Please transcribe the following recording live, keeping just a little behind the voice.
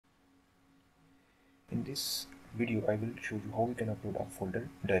In this video, I will show you how you can upload a folder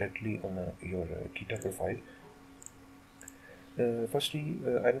directly on your GitHub profile. Firstly,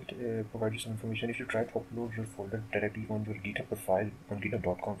 I will provide you some information. If you try to upload your folder directly on your GitHub profile on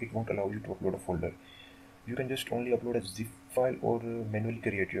github.com, it won't allow you to upload a folder. You can just only upload a zip file or manually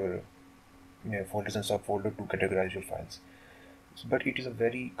create your folders and subfolder to categorize your files. But it is a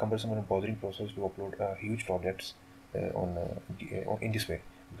very cumbersome and bothering process to upload huge projects in this way.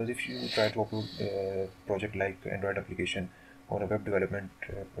 Because if you try to upload a project like Android application or a web development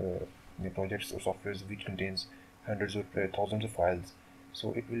projects or softwares which contains hundreds or thousands of files,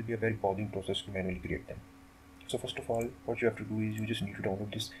 so it will be a very bothering process to manually create them. So first of all, what you have to do is you just need to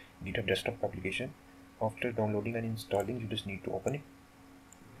download this GitHub desktop application. After downloading and installing, you just need to open it.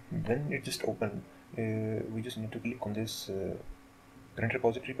 When it just open, we just need to click on this current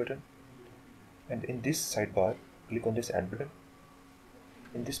repository button, and in this sidebar click on this add button.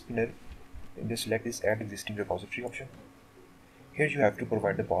 In this pinner, just select this add existing repository option. Here you have to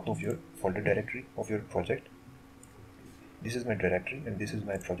provide the path of your folder directory of your project. This is my directory and this is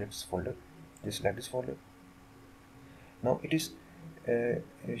my projects folder. Just select this folder. Now it is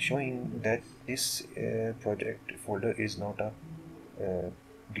showing that this project folder is not a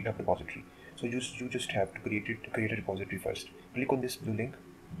GitHub repository. So you just have to create a repository first. Click on this blue link.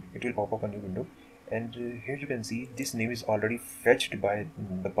 It will pop up a new window, and here you can see this name is already fetched by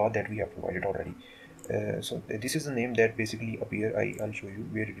the path that we have provided already. So this is the name that basically appear. I'll show you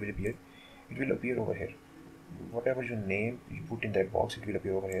where it will appear. It will appear over here. Whatever your name you put in that box, it will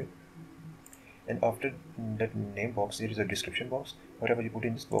appear over here. And after that name box, there is a description box. Whatever you put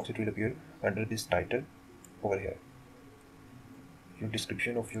in this box, it will appear under this title over here. Your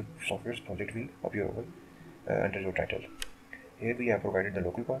description of your software's project will appear over under your title. Here we have provided the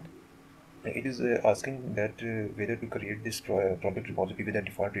local path. It is asking that whether to create this project repository with a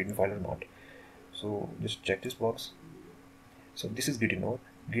default readme file or not. So just check this box. So this is gitignore.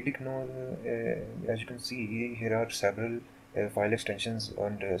 Gitignore, as you can see, here are several file extensions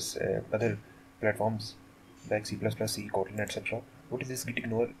on other platforms like C++, C, Kotlin, etc. What is this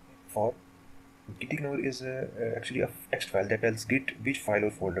gitignore for? Gitignore is actually a text file that tells Git which file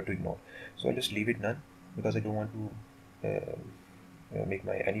or folder to ignore. So I'll just leave it none because I don't want to make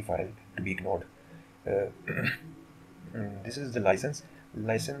my any file to be ignored. This is the license.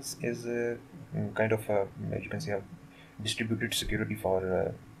 License is kind of you can say a distributed security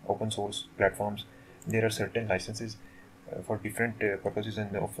for open source platforms. There are certain licenses for different purposes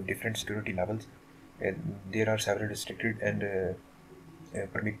and of different security levels. There are several restricted and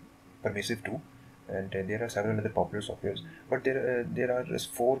permissive too, and there are several other popular softwares. But there are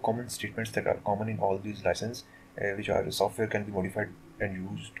just four common statements that are common in all these licenses, which are software can be modified and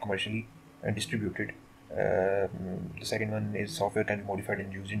used commercially and distributed. The second one is software can be modified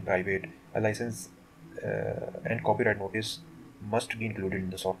and used in private. A license and copyright notice must be included in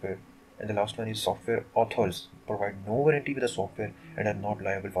the software. And the last one is software authors provide no warranty with the software and are not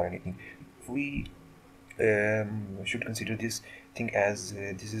liable for anything. We should consider this thing as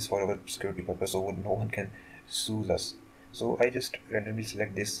this is for our security purpose, so no one can sue us. So I just randomly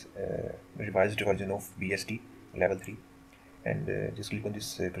select this revised version of BSD level 3 and just click on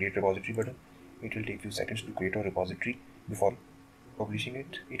this create repository button. It will take few seconds to create a repository. Before publishing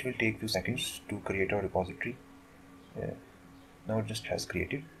it, it will take few seconds to create a repository. Now it just has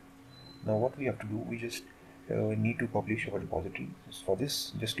created. Now what we have to do, we just need to publish our repository. So for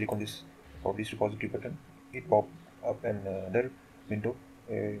this, just click on this publish repository button. It pop up another window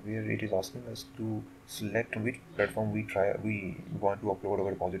where it is asking us to select which platform we want to upload our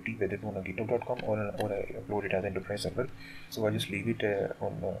repository, whether on a github.com or I upload it as an enterprise server. So I just leave it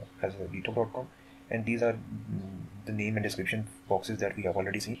as a github.com, and these are the name and description boxes that we have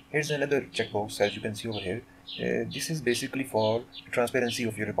already seen. Here's another checkbox, as you can see over here. This is basically for transparency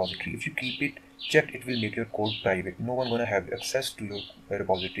of your repository. If you keep it checked, it will make your code private. No one gonna have access to your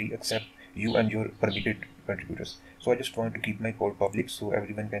repository except you and your permitted contributors. So I just want to keep my code public so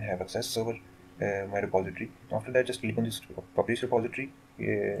everyone can have access over my repository. After that, just click on this publish repository.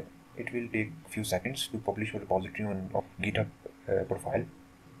 It will take few seconds to publish your repository on GitHub profile.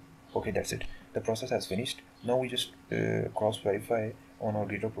 Okay, that's it. The process has finished. Now we just cross verify on our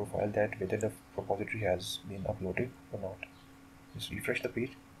GitHub profile that whether the repository has been uploaded or not. Just refresh the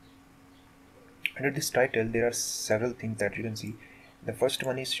page. Under this title, there are several things that you can see. The first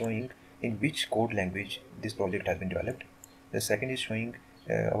one is showing in which code language this project has been developed. The second is showing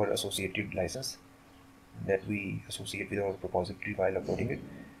our associated license that we associate with our repository while uploading it.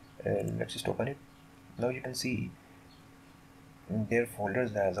 Let's just open it. Now you can see their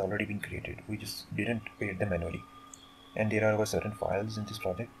folders has already been created. We just didn't create them manually, and there are certain files in this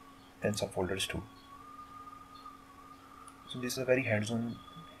project and some folders too. So this is a very hands-on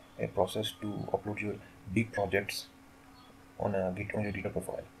process to upload your big projects on your GitHub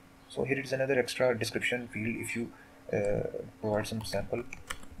profile. So here is another extra description field. If you provide some sample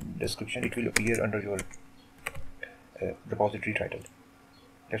description, it will appear under your repository title.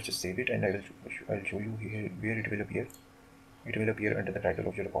 Let's just save it, and I'll show you here where it will appear. It will appear under the title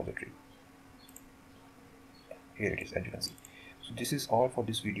of your repository. Here it is, as you can see. So this is all for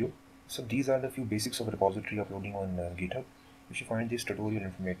this video. So these are the few basics of repository uploading on GitHub. If you find this tutorial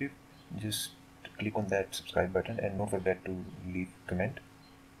informative, just click on that subscribe button and don't forget to leave comment.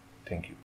 Thank you.